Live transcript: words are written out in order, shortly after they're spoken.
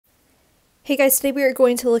Hey guys, today we are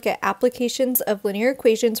going to look at applications of linear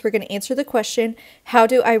equations. We're going to answer the question, how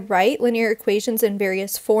do I write linear equations in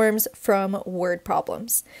various forms from word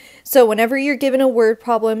problems? So whenever you're given a word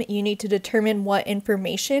problem, you need to determine what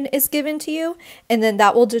information is given to you, and then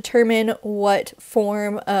that will determine what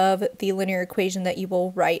form of the linear equation that you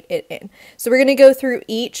will write it in. So we're going to go through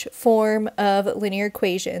each form of linear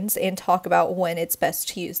equations and talk about when it's best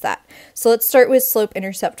to use that. So let's start with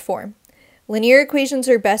slope-intercept form. Linear equations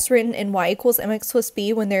are best written in y equals mx plus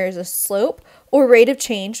b when there is a slope or rate of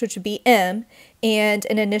change, which would be m, and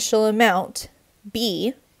an initial amount,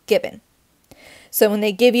 b, given. So when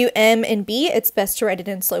they give you m and b, it's best to write it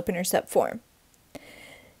in slope-intercept form.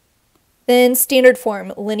 Then standard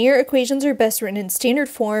form. Linear equations are best written in standard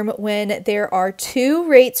form when there are two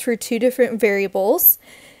rates for two different variables.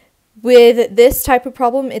 With this type of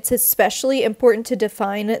problem, it's especially important to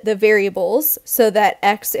define the variables so that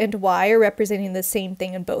x and y are representing the same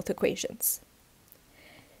thing in both equations.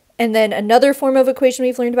 And then another form of equation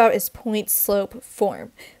we've learned about is point-slope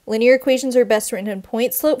form. Linear equations are best written in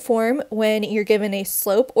point-slope form when you're given a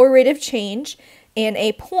slope or rate of change and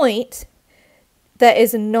a point that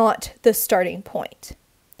is not the starting point.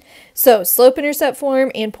 So slope-intercept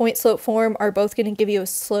form and point-slope form are both going to give you a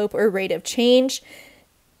slope or rate of change.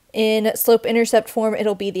 In slope-intercept form,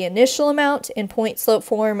 it'll be the initial amount. In point-slope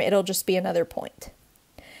form, it'll just be another point.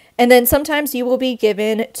 And then sometimes you will be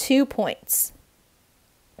given 2 points.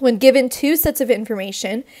 When given two sets of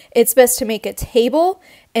information, it's best to make a table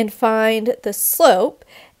and find the slope.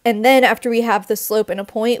 And then after we have the slope and a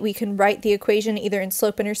point, we can write the equation either in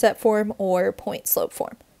slope-intercept form or point-slope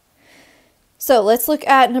form. So let's look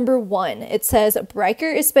at number 1. It says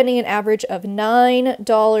Riker is spending an average of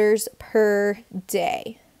 $9 per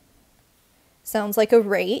day. Sounds like a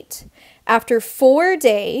rate. After 4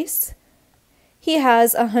 days, he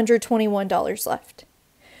has $121 left.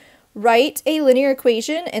 Write a linear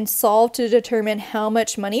equation and solve to determine how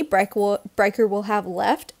much money Riker will have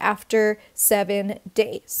left after 7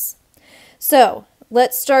 days. So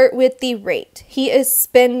let's start with the rate. He is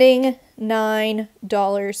spending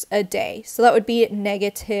 $9 a day. So that would be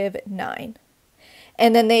 -9.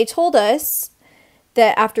 And then they told us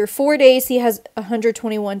that after 4 days, he has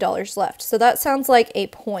 $121 left. So that sounds like a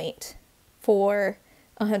point for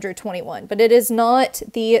 121, but it is not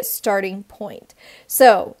the starting point.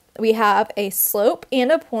 So we have a slope and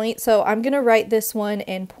a point, so I'm going to write this one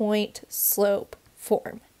in point-slope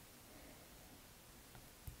form,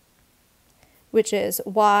 which is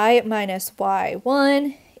y minus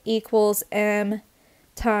y1 equals m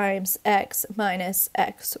times x minus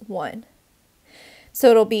x1.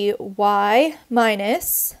 So it'll be y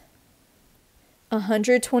minus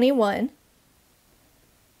 121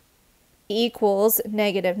 equals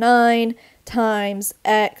 -9 times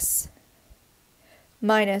x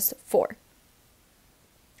minus 4.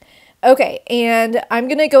 Okay, and I'm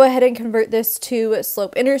going to go ahead and convert this to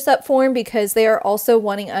slope-intercept form because they are also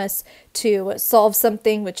wanting us to solve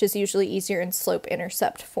something, which is usually easier in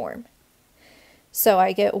slope-intercept form. So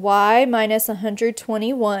I get y minus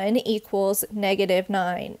 121 equals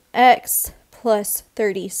 -9x plus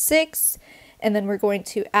 36, and then we're going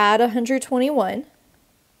to add 121,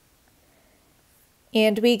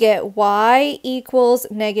 and we get y equals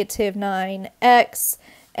 -9x,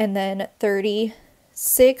 and then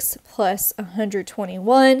 36 plus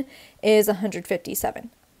 121 is 157.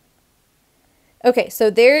 Okay, so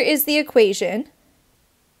there is the equation.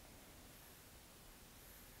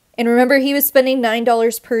 And remember, he was spending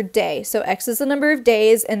 $9 per day. So x is the number of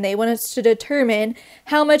days, and they want us to determine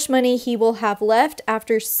how much money he will have left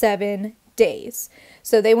after 7 days.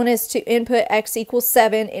 So they want us to input x equals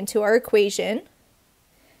 7 into our equation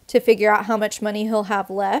to figure out how much money he'll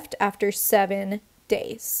have left after 7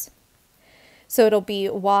 days. So it'll be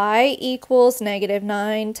y equals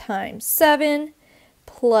 -9 times 7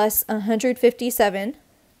 plus 157.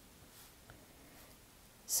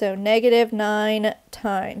 So -9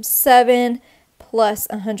 times 7 plus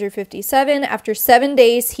 157. After 7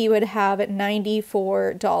 days, he would have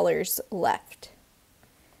 $94 left.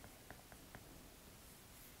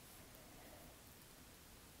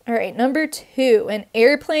 All right, number 2, an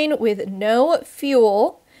airplane with no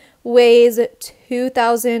fuel weighs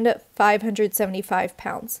 2,575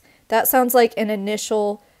 pounds. That sounds like an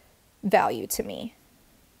initial value to me.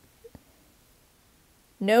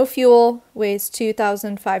 No fuel, weighs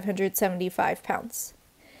 2,575 pounds.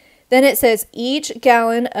 Then it says each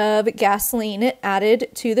gallon of gasoline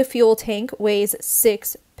added to the fuel tank weighs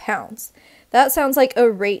 6 pounds. That sounds like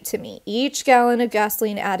a rate to me. Each gallon of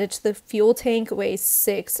gasoline added to the fuel tank weighs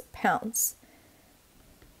 6 pounds.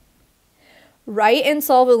 Write and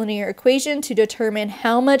solve a linear equation to determine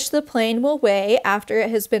how much the plane will weigh after it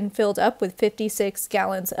has been filled up with 56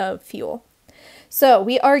 gallons of fuel. So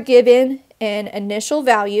we are given an initial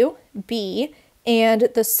value, b, and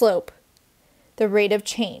the slope, the rate of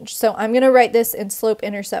change. So I'm going to write this in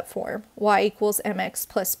slope-intercept form, y equals mx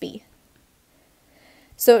plus b.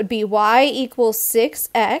 So it would be y equals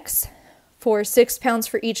 6x for 6 pounds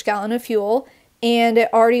for each gallon of fuel, and it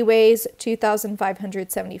already weighs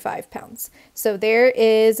 2,575 pounds. So there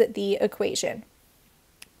is the equation.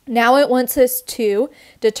 Now it wants us to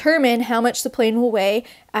determine how much the plane will weigh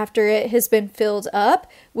after it has been filled up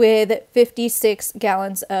with 56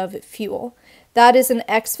 gallons of fuel. That is an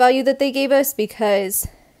x value that they gave us because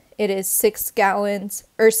it is 6 gallons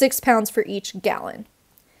or 6 pounds for each gallon.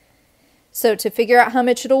 So to figure out how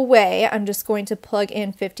much it'll weigh, I'm just going to plug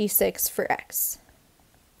in 56 for x.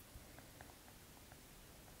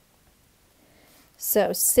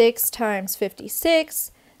 So 6 times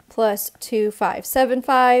 56 plus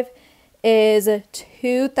 2,575 is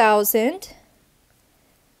 2,000.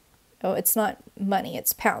 Oh, it's not money,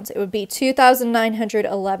 it's pounds. It would be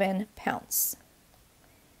 2,911 pounds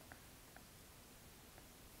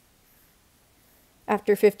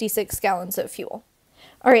after 56 gallons of fuel.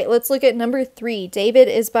 All right, let's look at number 3. David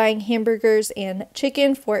is buying hamburgers and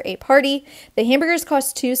chicken for a party. The hamburgers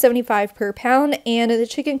cost $2.75 per pound and the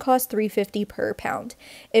chicken costs $3.50 per pound.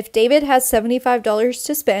 If David has $75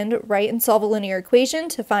 to spend, write and solve a linear equation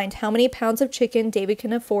to find how many pounds of chicken David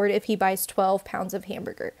can afford if he buys 12 pounds of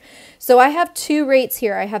hamburger. So I have two rates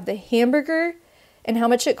here. I have the hamburger and how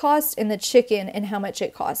much it costs and the chicken and how much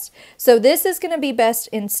it costs. So this is going to be best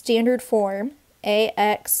in standard form,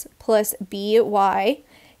 ax plus by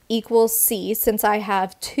equals c, since I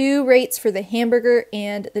have two rates for the hamburger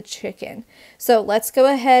and the chicken. So let's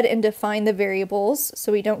go ahead and define the variables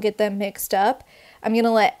so we don't get them mixed up. I'm going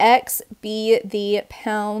to let x be the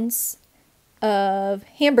pounds of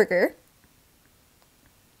hamburger,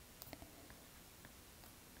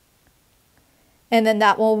 and then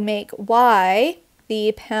that will make y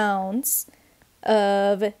the pounds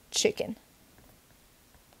of chicken.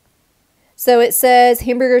 So it says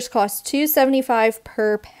hamburgers cost $2.75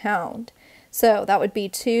 per pound. So that would be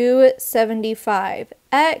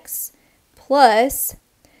 $2.75x plus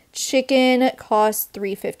chicken costs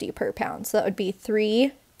 $3.50 per pound. So that would be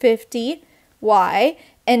 $3.50y,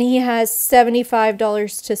 and he has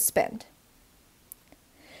 $75 to spend.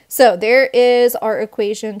 So there is our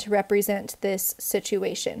equation to represent this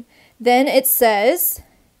situation. Then it says,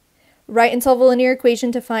 write and solve a linear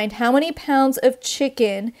equation to find how many pounds of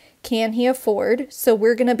chicken can he afford. So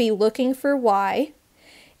we're going to be looking for y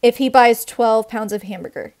if he buys 12 pounds of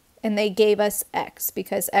hamburger. And they gave us x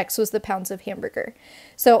because x was the pounds of hamburger.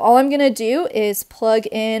 So all I'm going to do is plug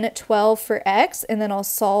in 12 for x, and then I'll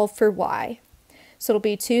solve for y. So it'll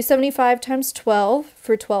be 275 times 12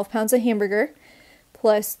 for 12 pounds of hamburger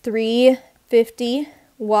plus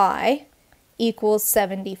 350y equals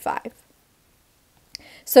 75.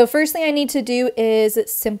 So first thing I need to do is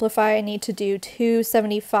simplify. I need to do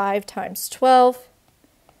 275 times 12.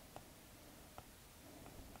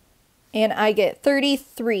 And I get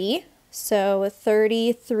 33. So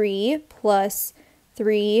 33 plus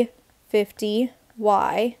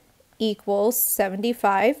 350y equals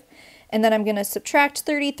 75. And then I'm going to subtract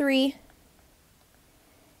 33.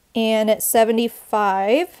 And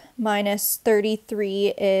 75 minus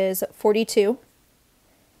 33 is 42.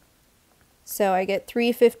 So I get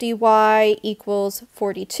 350y equals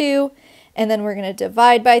 42, and then we're going to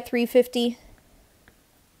divide by 350.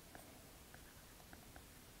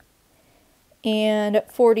 And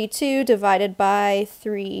 42 divided by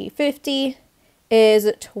 350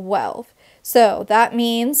 is 12. So that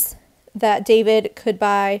means that David could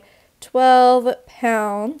buy 12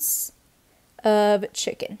 pounds of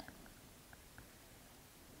chicken.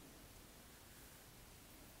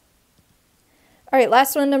 All right,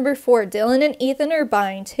 last one, number 4. Dylan and Ethan are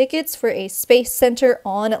buying tickets for a Space Center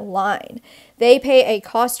online. They pay a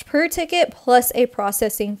cost per ticket plus a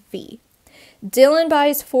processing fee. Dylan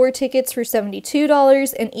buys 4 tickets for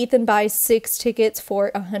 $72 and Ethan buys 6 tickets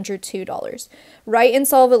for $102. Write and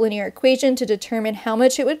solve a linear equation to determine how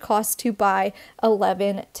much it would cost to buy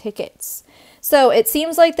 11 tickets. So it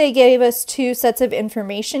seems like they gave us two sets of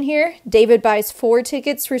information here. Dylan buys 4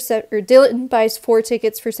 tickets for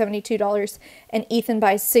 $72 and Ethan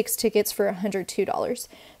buys 6 tickets for $102.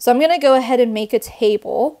 So I'm going to go ahead and make a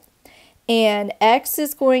table, and X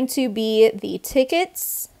is going to be the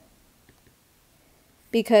tickets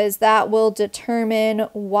because that will determine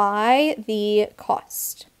Y the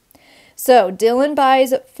cost. So Dylan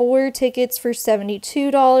buys 4 tickets for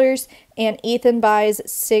 $72 and Ethan buys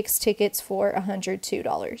 6 tickets for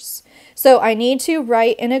 $102. So I need to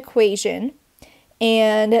write an equation,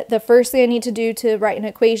 and the first thing I need to do to write an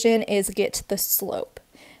equation is get the slope.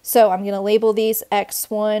 So I'm going to label these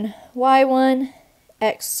x1, y1,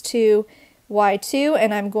 x2, y2,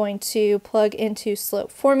 and I'm going to plug into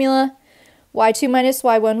slope formula. y2 minus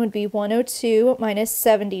y1 would be 102 minus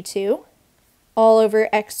 72. All over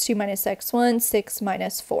x2 minus x1, 6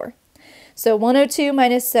 minus 4. So 102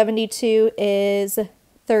 minus 72 is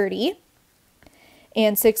 30,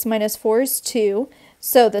 and 6 minus 4 is 2.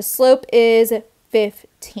 So the slope is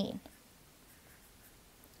 15.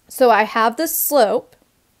 So I have the slope,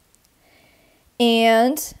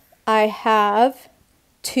 and I have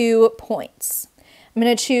 2 points. I'm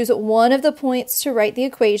going to choose one of the points to write the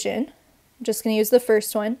equation. I'm just going to use the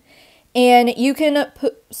first one. And you can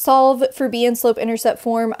solve for b in slope-intercept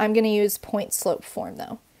form. I'm going to use point-slope form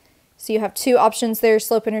though. So you have 2 options there,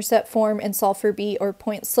 slope-intercept form and solve for b or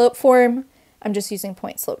point-slope form. I'm just using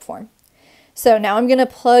point-slope form. So now I'm going to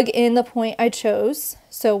plug in the point I chose.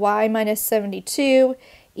 So y minus 72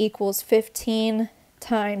 equals 15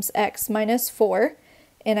 times x minus 4.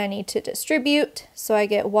 And I need to distribute. So I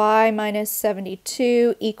get y minus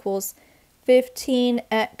 72 equals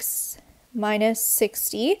 15x minus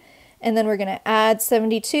 60. And then we're going to add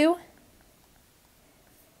 72,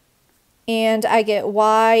 and I get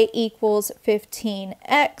y equals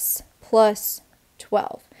 15x plus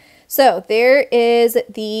 12. So there is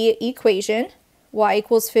the equation, y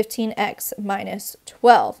equals 15x minus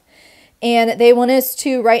 12. And they want us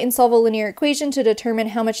to write and solve a linear equation to determine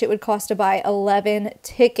how much it would cost to buy 11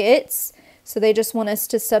 tickets. So they just want us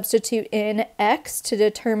to substitute in x to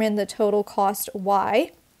determine the total cost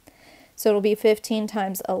y. So it'll be 15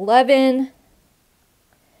 times 11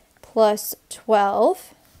 plus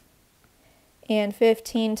 12, and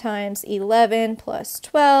 15 times 11 plus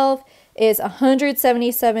 12 is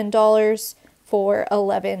 $177 for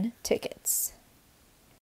 11 tickets.